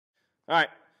All right,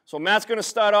 so Matt's going to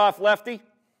start off lefty.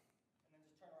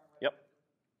 Yep.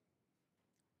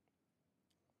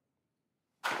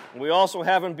 We also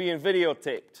have him being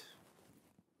videotaped.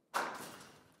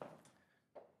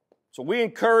 So we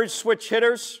encourage switch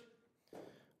hitters.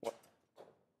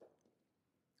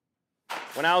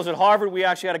 When I was at Harvard, we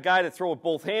actually had a guy that threw with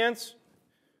both hands.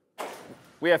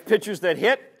 We have pitchers that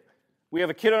hit. We have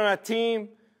a kid on our team,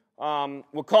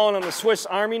 we're calling him the Swiss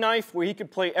Army knife, where he can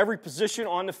play every position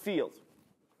on the field.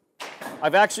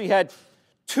 I've actually had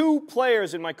 2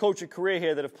 players in my coaching career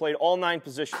here that have played all 9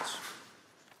 positions.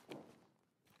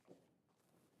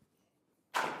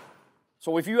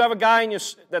 So if you have a guy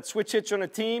that switch hits on a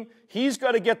team, he's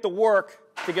got to get the work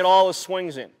to get all his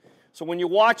swings in. So when you're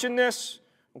watching this,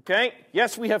 okay,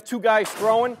 yes, we have 2 guys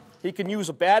throwing. He can use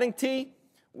a batting tee.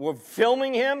 We're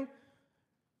filming him.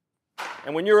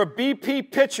 And when you're a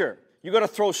BP pitcher, you're going to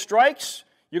throw strikes.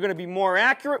 You're going to be more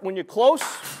accurate when you're close.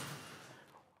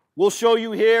 We'll show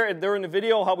you here and during the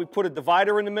video how we put a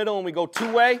divider in the middle and we go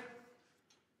 2-way.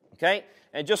 Okay?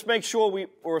 And just make sure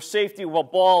we're safety while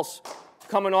balls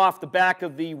coming off the back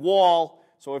of the wall.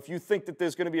 So if you think that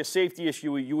there's going to be a safety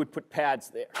issue, you would put pads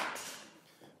there.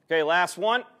 Okay, last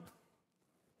one.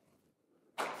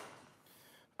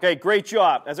 Okay, great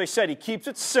job. As I said, he keeps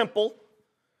it simple.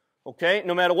 Okay,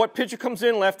 no matter what pitcher comes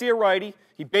in, lefty or righty,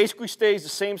 he basically stays the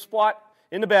same spot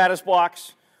in the batter's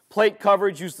box. Plate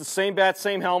coverage, use the same bat,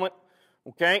 same helmet.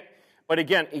 Okay, but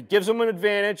again, it gives him an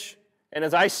advantage. And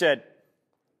as I said,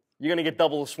 you're going to get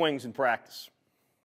double the swings in practice.